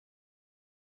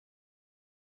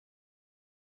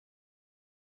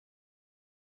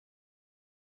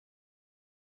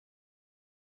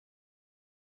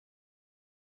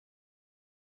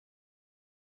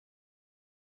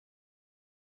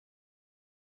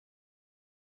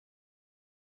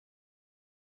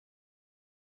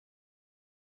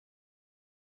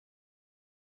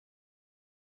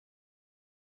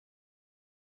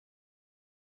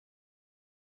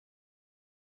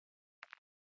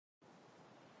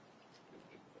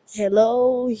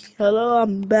Hello,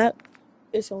 I'm back.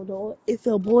 It's your boy. It's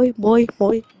your boy.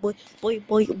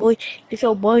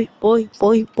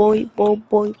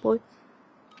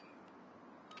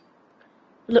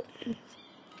 Look,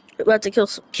 we're about to kill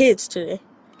some kids today.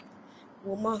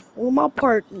 With my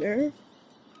partner.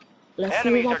 Let's see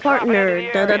with Enemies my are dropping into partner.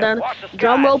 the Da da area. da. Watch the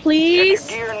Drum skies. roll, Check your please.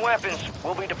 gear and weapons.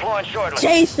 We'll be deploying shortly.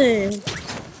 Jason.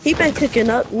 He been cooking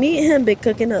up. Me and him been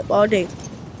cooking up all day.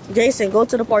 Jason, go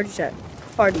to the party chat.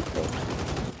 Party thing.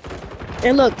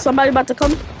 And look, somebody about to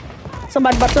come.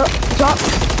 Somebody about to drop.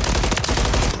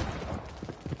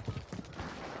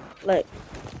 Like,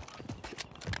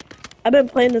 I've been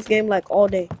playing this game like all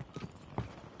day.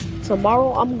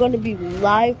 Tomorrow I'm gonna be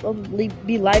live.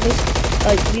 Be live.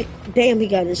 Damn, he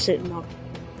got his shit now.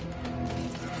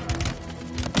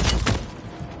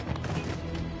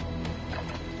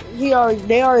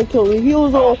 They already killed him. He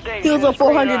was a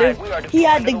 400. He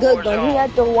had the good gun. He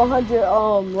had the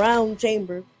 100 round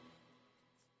chamber.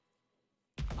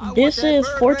 This is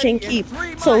fortune keep,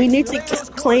 so we need to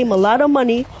claim a lot of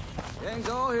money. Gang's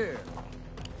all here.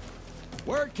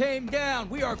 Word came down.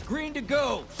 We are green to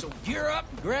go. So gear up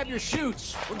and grab your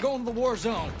chutes. We're going to the war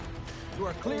zone. You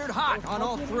are cleared hot on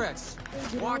all threats.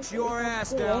 Watch your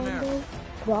ass down there.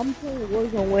 Bro, I'm playing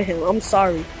Warzone with him. I'm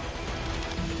sorry.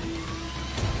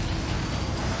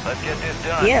 Let's get this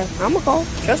done. Yeah, I'ma call.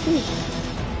 Trust me.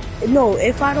 No,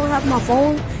 if I don't have my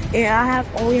phone and I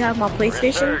only have my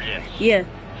PlayStation, Resurgence. yeah.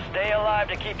 Stay alive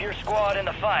to keep your squad in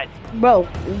the fight. Bro,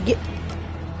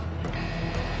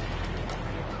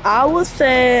 I would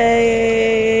say,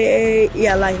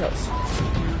 yeah, Lighthouse.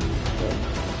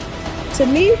 To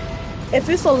me, if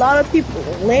it's a lot of people,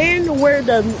 land where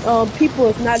the people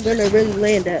is not gonna really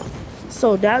land at.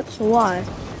 So that's why.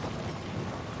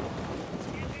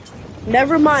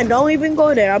 Never mind, don't even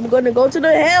go there. I'm gonna go to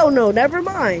the hell no. Never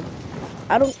mind.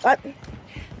 Enemies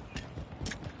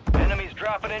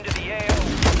dropping into the AO.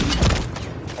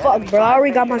 Fuck, bro. I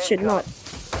already got my shit knocked.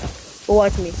 But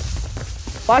watch me.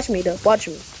 Watch me, though. Watch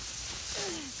me.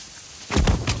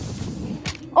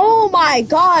 Oh my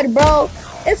god, bro.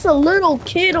 It's a little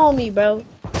kid on me, bro.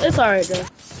 It's alright, though.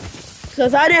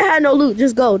 Because I didn't have no loot.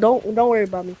 Just go. Don't worry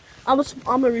about me. I'm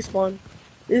gonna respawn.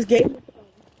 This game.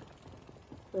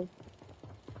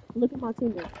 Look at my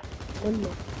teammate.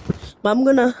 But I'm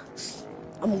going to.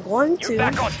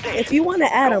 If you want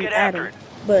to add him, add him.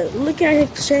 But look at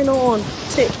his channel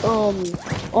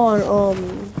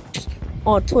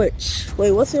on Twitch.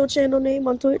 Wait, what's your channel name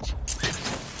on Twitch?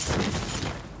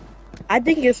 I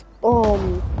think it's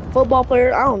football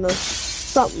player. I don't know,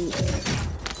 something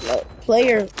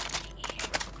player.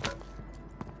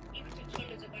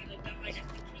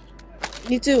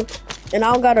 Me too. And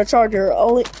I don't got a charger.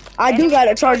 I do got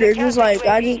a charger. Just like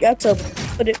I just got to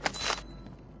put it.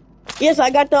 Yes, I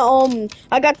got the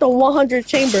 100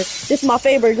 chamber. This is my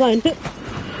favorite gun.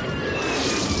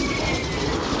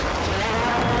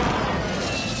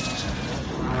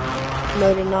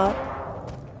 No, they're not.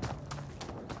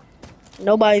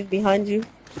 Nobody's behind you.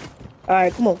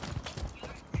 Alright, come on.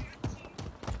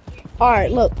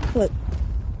 Alright, look.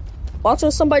 Watch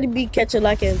when somebody be catching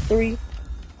like in 3,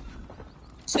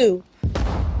 2,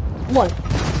 1.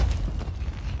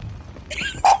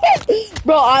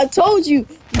 Bro, I told you.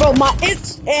 Bro,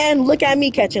 and look at me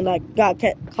catching like,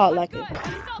 caught like it.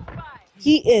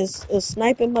 He is a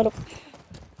sniping motherfucker.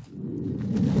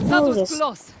 That was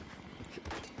close.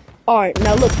 Alright,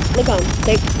 now look on them.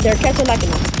 They're catching like it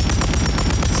now.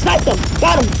 Snipe them.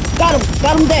 Got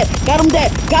him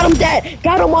dead.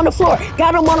 Got him on the floor.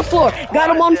 Got him on the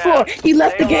floor. He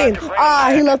left the game.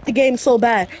 He left the game so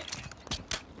bad.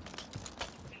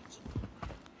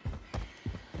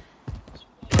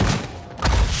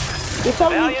 You're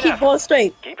telling me to keep going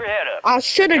straight. Keep your head up. I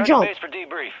should have jumped.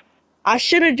 I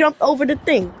should have jumped over the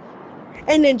thing.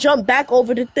 And then jumped back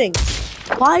over the thing.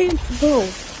 Why, bro?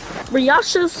 Bro, y'all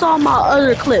should have saw my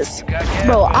other clips.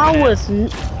 Bro,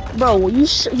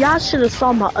 y'all should have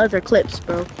saw my other clips,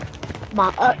 bro.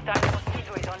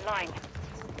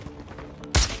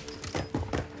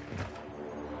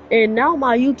 And now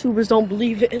my YouTubers don't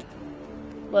believe it.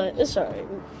 But it's alright.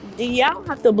 Y'all don't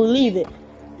have to believe it.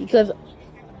 Because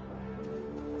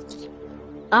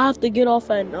I have to get off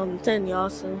at 10, y'all,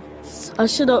 so I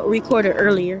should have recorded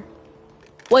earlier.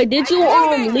 Wait, did you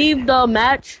leave the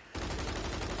match?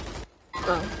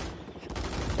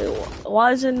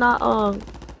 Why is it not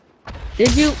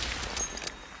did you? I left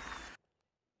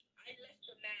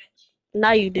the match.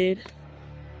 Now you did.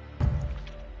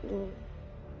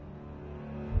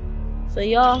 So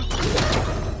y'all,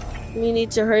 we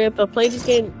need to hurry up and play this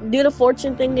game. Do the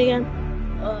fortune thing again.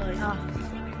 Yeah.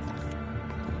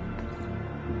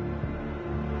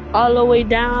 all the way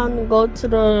down and go to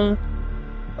the.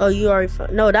 Oh, you already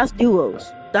found. No, that's duos.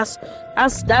 That's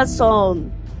that's that's.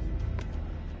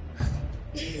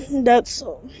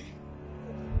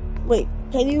 Wait,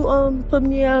 can you put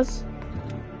me as?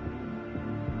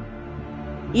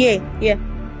 Yeah, yeah.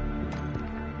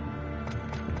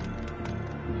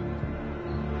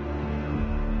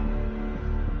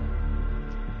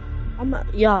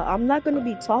 I'm not gonna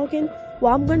be talking.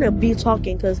 Well, I'm gonna be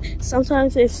talking because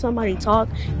sometimes if somebody talk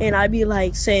and I be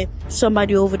like saying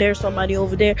somebody over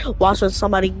there, watching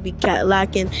somebody be cat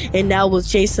lacking, and that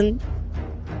was Jason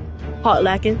hot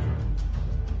lacking.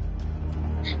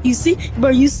 You see, bro,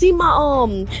 you see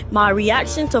my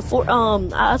reaction to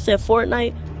I said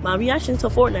Fortnite. My reaction to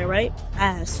Fortnite, right?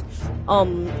 Ass.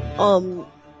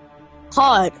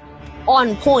 COD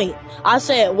on point. I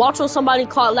said watch when somebody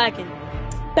caught lacking.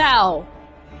 Bow.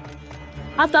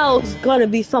 I thought it was gonna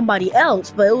be somebody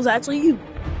else, but it was actually you.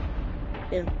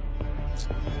 Yeah.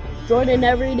 Jordan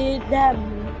never did that.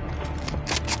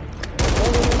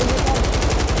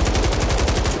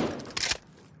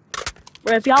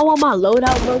 Bro, if y'all want my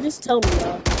loadout, bro, just tell me,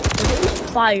 y'all. It's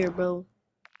fire, bro.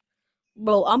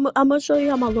 Bro, I'm gonna show you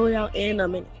how my loadout in a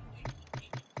minute.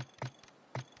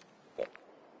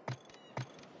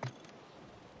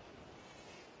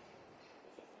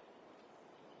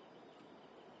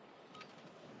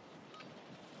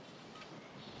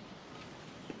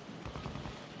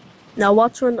 Now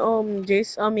watch when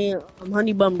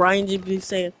Honey Bun Brian just be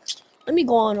saying, let me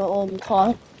go on a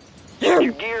call.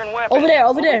 Your gear and weapons Over there.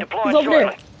 will be He's deployed over there.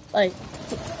 shortly. Like,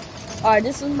 alright,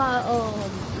 this is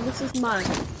my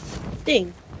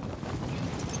thing.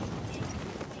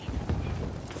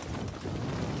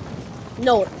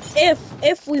 No,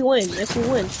 if we win,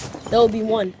 there will be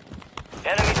one.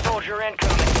 Enemy soldier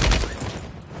incoming.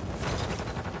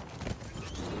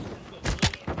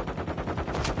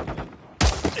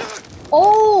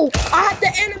 Oh, I had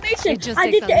the animation. It just I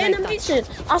did takes the a light animation.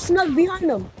 I snuck behind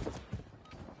him.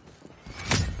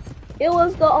 It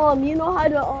was the you know how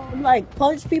to like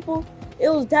punch people? It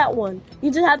was that one.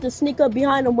 You just have to sneak up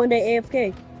behind them when they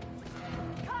AFK.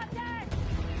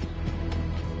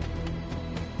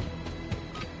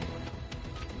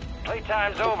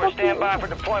 Playtime's over. Stand by for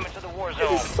deployment to the war I zone.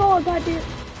 just saw a goddamn.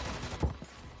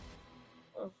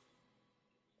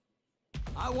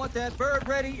 I want that bird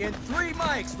ready in 3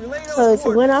 mics. Relay those Cause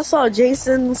when I orders. saw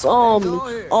Jason's on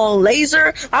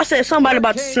laser, I said somebody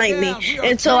about to snipe me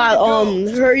until I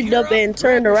hurried up and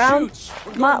turned around.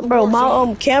 My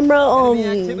camera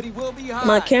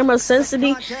my camera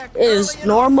sensitivity is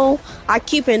normal. I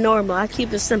keep it normal. I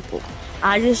keep it simple.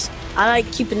 I like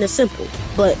keeping it simple.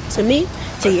 But to me,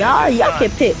 to y'all can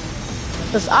pick.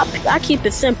 Cause I keep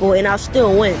it simple and I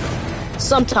still win.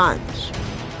 Sometimes.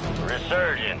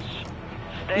 Resurgence.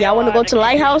 Y'all want to go to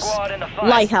Lighthouse?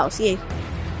 Lighthouse, yeah.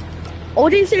 Oh,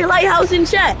 they say Lighthouse in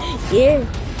chat. Yeah.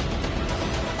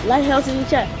 Lighthouse in the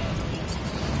chat.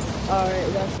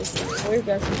 Alright, gas station. Where's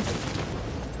gas station?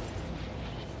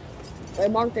 I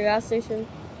marked the gas station.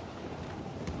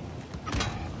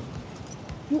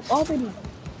 You already.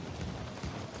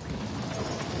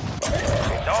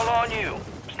 It's all on you.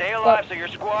 Stay alive so your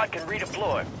squad can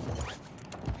redeploy.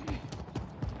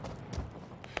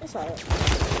 That's alright.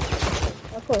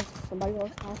 Of course, somebody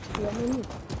else has to be on me.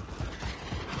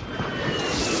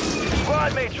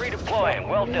 Squad mates redeploying.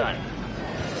 Well done.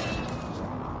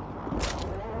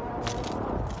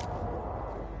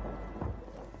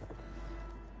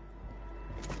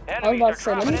 I was about to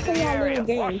say, let me Enemies are play dropping y'all a into the little area. Watch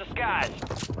game. the skies.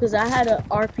 Because I had an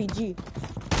RPG.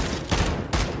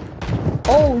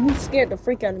 Oh, you scared the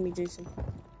freak out of me, Jason.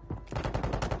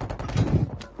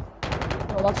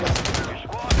 Oh, watch this. Your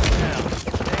squad is down.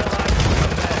 Stay alive and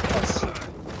come back. Oh,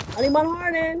 shit. I need my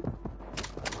Harden.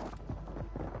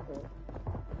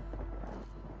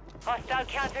 Hostile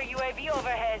counter UAV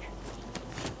overhead.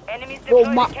 Enemies Bro,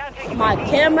 deployed to counter UAV. my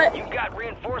camera, You've got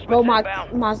reinforcements bro,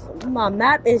 inbound. my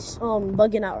map is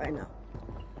bugging out right now.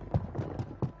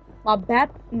 My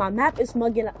map is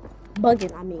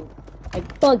bugging. I mean,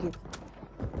 like bugging.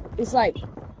 It's like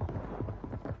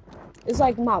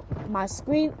my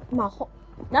screen,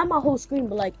 not my whole screen,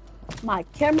 but like my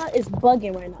camera is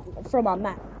bugging right now from my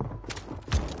map.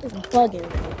 It's bugging.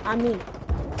 I mean,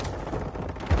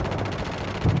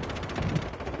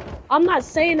 I'm not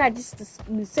saying that just to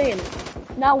be saying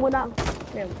it. Now when I,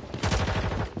 There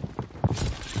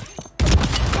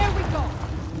we go.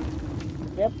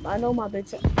 yep, I know my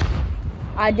bitch.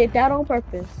 I did that on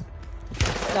purpose.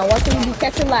 Now watch me be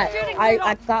catching lag.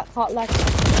 I got caught like.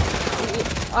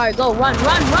 Alright, go, run!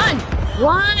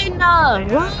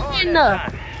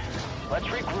 Let's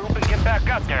regroup and get back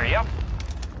up there, yep?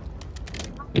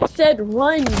 I said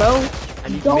run, bro. I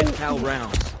need Don't, mid-cal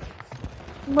rounds.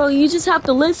 bro. You just have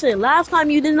to listen. Last time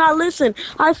you did not listen.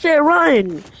 I said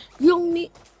run. You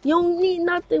don't need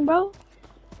nothing, bro.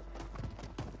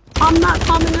 I'm not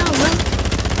coming out, bro.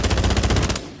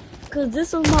 Cause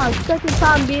this is my second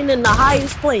time being in the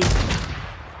highest place.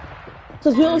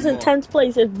 Cause we was in 10th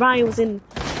place if Brian was in.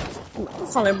 I'm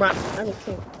calling Brian. I don't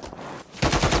care.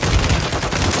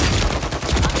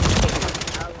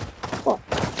 Oh,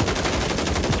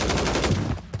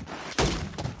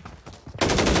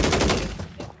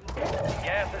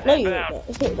 Gas is no, you inbound.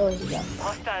 hit those guys.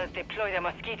 Hostiles deploy the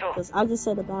mosquito. Cause I just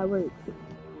said a bad word.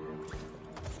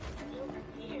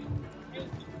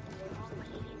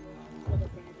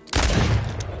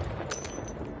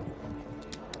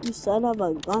 You said have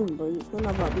a gun, but you still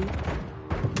have a beat.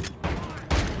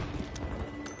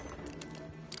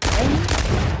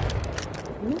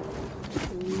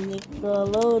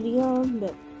 Nickelodeon,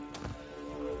 but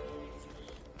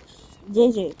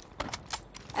JJ,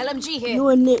 LMG here. you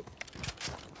and Nick.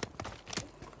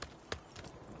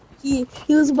 He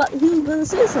was gonna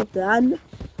say something. I'm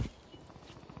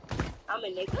a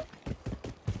nigga.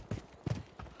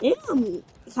 Yeah,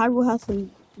 Cairo has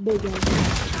some big ass.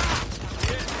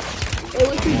 Hey,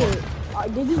 what you doing?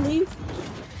 Did you leave?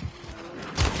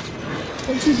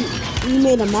 What you do? You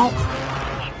made a map?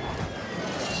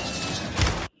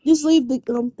 Just leave the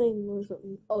thing or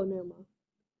something. Oh, never mind.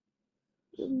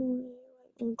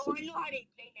 Oh, I know how to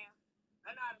play now.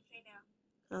 I know how to play now.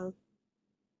 Oh.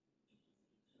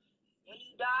 When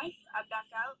you die, I back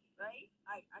out, right?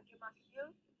 I get my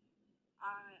shield.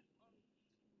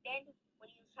 Then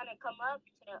when you trying to come up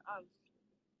to the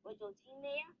with your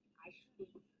teammate, I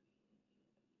shoot him.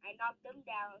 I knock them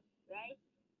down, right?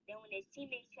 Then when his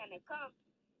teammates trying to come,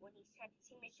 when his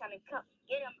teammates trying to come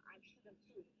get him, I shoot him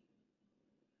too.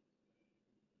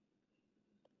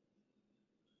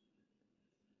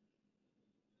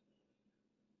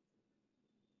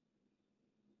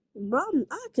 Bro,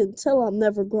 I can tell I'm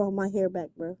never growing my hair back,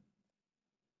 bro.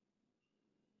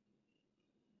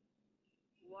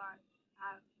 What?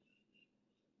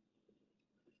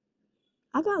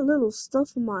 I got little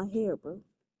stuff in my hair, bro.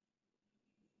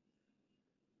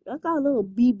 I got little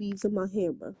BBs in my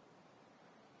hair, bro.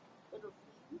 Little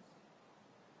fleas?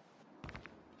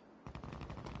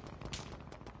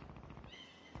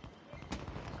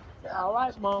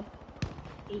 Alright, Mom.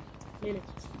 8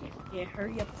 minutes. Yeah,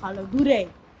 hurry up, Call of Duty.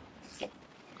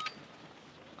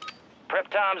 Prep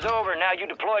time's over. Now you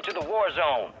deploy to the war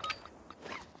zone.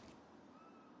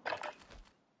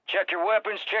 Check your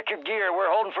weapons, check your gear.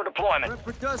 We're holding for deployment. Prep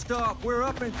for dust off. We're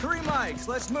up in 3 mics.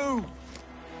 Let's move.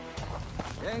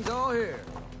 Gang's all here.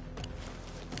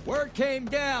 Word came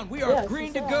down. We are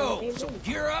green to go. So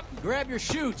gear up and grab your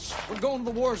chutes. We're going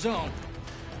to the war zone.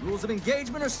 Rules of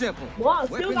engagement are simple. Wow,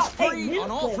 still Weapons got 8 free minutes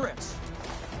on all left. threats.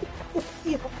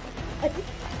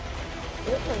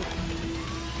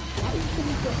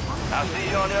 I'll see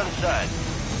you on the other side.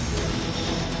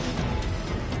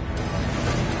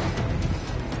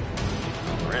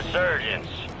 Resurgence.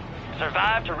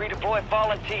 Survive to redeploy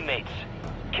fallen teammates.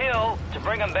 Kill to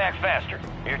bring them back faster.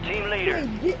 Your team leader.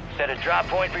 Set a drop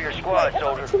point for your squad,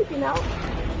 soldier. Tweaking out.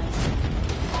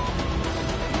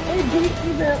 It didn't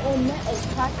even on net as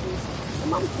practice.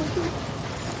 Am I tweaking?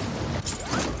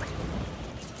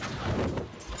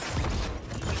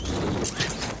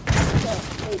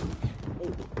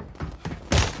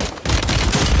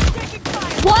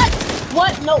 What?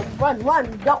 What? No, run,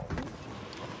 don't.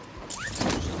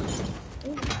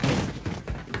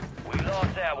 We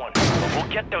lost that one, but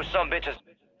we'll get those sumbitches.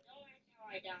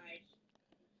 I died.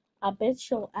 I bet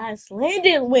your ass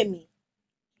landed with me.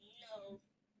 No,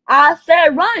 I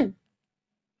said run.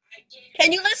 I didn't.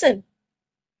 Can you listen?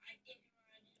 I didn't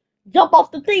run. Jump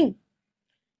off the thing.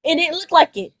 It didn't look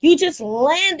like it. You just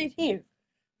landed here.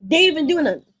 Didn't even do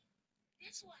nothing.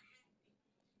 This what happened.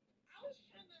 I was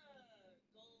trying to go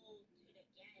to the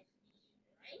gas station,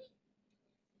 right?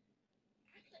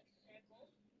 I clicked circle.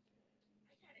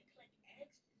 I tried to click X.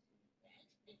 The X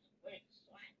didn't work, so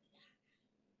I died.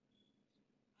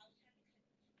 I was trying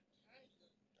to click triangle.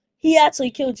 He actually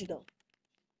killed you though.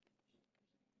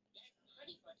 That's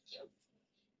money for the kill.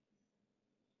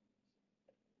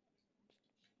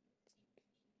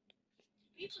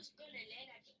 People's gonna land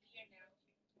at the pier now.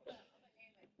 I'm gonna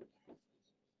land at the gas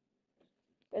station.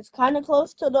 It's kind of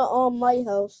close to the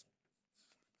lighthouse.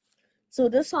 So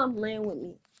this time land with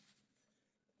me.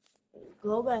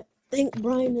 Go back. Think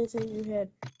Brian is in your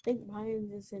head. Think Brian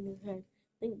is in your head.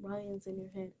 Think Brian's in your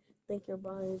head. Think your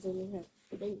Brian's in your head.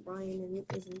 Think Brian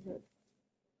is in your head.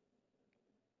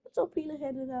 What's your peanut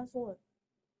headed ass on?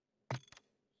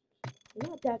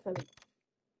 Not that kind of.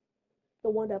 The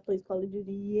one that plays Call of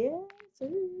Duty. Yes, sir.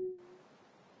 You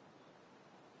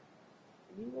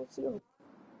won't see him.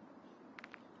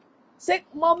 6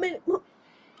 more minutes.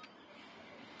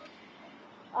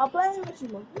 I'll play with you,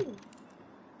 man.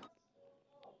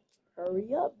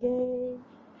 Hurry up, game.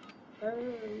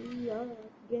 Hurry up,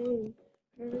 game.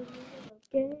 Hurry up,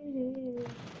 game.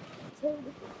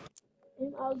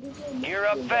 And I'll give you a Gear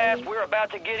up fast. We're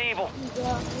about to get evil.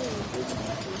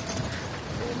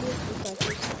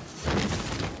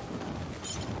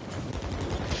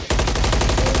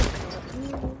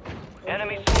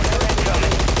 Enemy soldier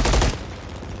incoming.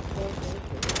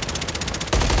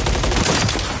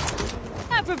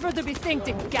 I prefer to be thanked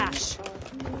in cash.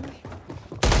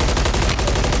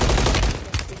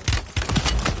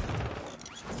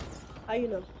 How you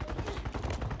know?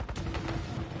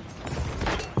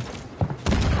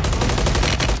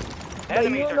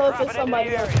 Enemies don't are know if dropping it's into somebody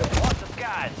the else. area. Watch the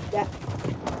skies. Yeah.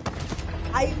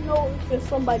 I know if it's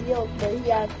somebody else, but he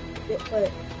has it,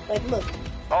 but like look.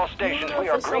 All You stations, know we if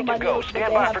are it's green to somebody go. else, but Stand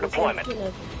they by have for the same deployment. skin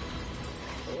as you.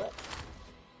 What?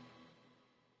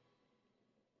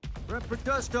 Prep for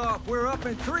dust off. We're up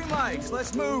in 3 mics.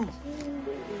 Let's move.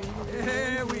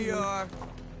 There we are.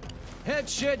 Head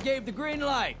shed gave the green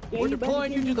light. Yeah, We're you better deploying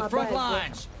give you me to the my front bag, bro.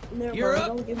 lines. Never You're mind,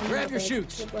 up. don't give me Grab my your bag.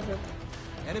 shoots. Go ahead.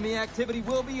 Enemy activity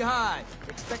will be high.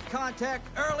 Expect contact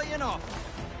early and often.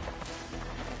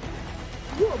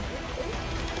 You a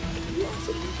bitch. You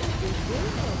also need that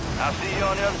bitch. I'll see you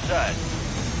on the other side.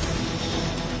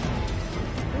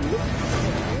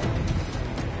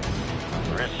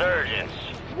 Resurgence.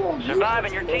 Survive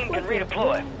and your team can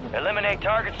redeploy. Eliminate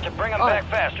targets to bring them back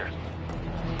faster.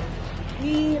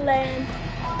 Eland.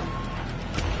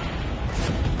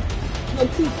 No,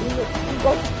 keep.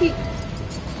 Go keep.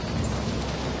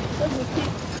 Let me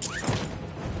keep.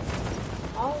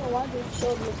 I don't know why they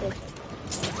showed me this.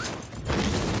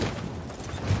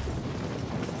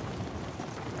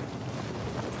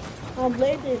 I'm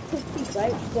landing to keep,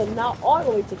 right? But not all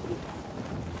the way to keep.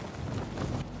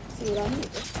 See what I mean?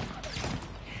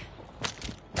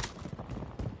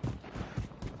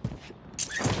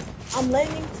 I'm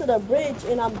landing to the bridge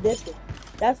and I'm dipping.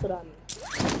 That's what I mean.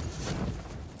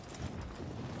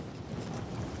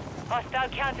 Hostile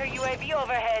counter UAV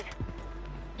overhead.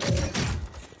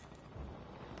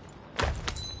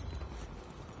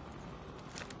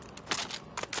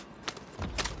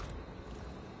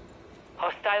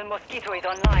 Hostile Mosquito is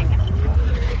online.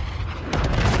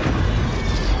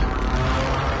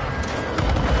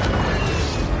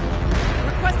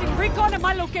 Requesting recon at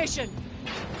my location.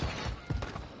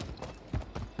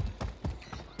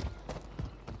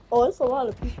 Oh, it's a lot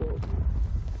of people.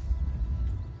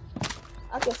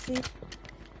 I can see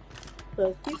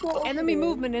the people. over Enemy there.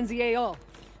 movement in the AO.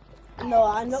 No,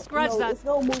 I know. Scratch no, that. it's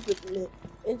no movement in it.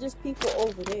 It's just people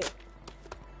over there.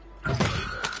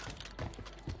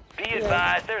 Be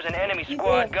advised, there's an enemy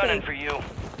squad gunning for you.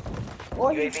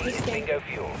 Or he's UAV just is saying, bingo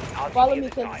fuel. I'll follow see me you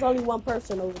because this there's time. only one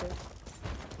person over there.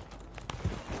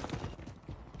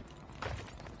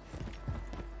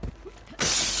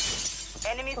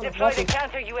 Enemies Oh, deploy the lucky.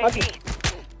 counter UAV.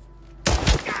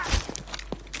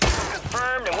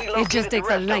 Confirmed, and we It located just the takes a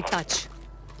rest of light them. touch.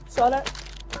 Saw that?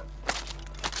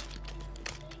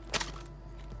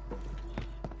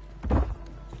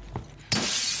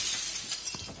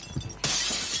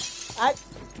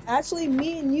 Actually,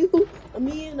 me and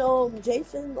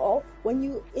Jason, all when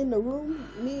you in the room,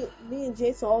 me and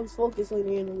Jason always focus when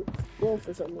you're in the room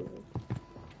for some reason.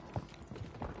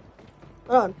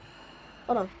 Hold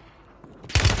on.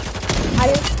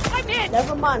 I'm in!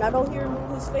 Never mind. I don't hear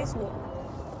his face no.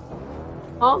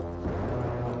 Huh?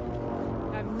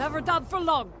 I'm never done for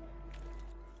long.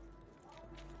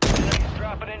 Enemies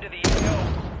dropping into the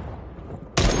AO.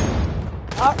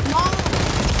 Mom!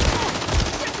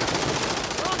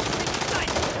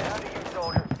 Down to you,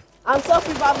 soldier. I'm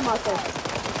self-reviving myself.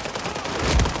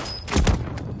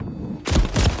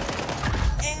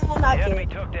 And I The enemy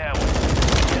can't. took that one.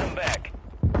 Get him back.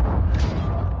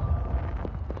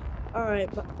 Alright,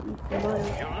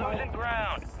 You're losing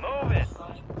ground. Move it.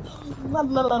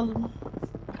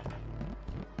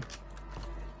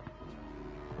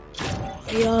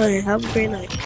 Yeah, have a great night.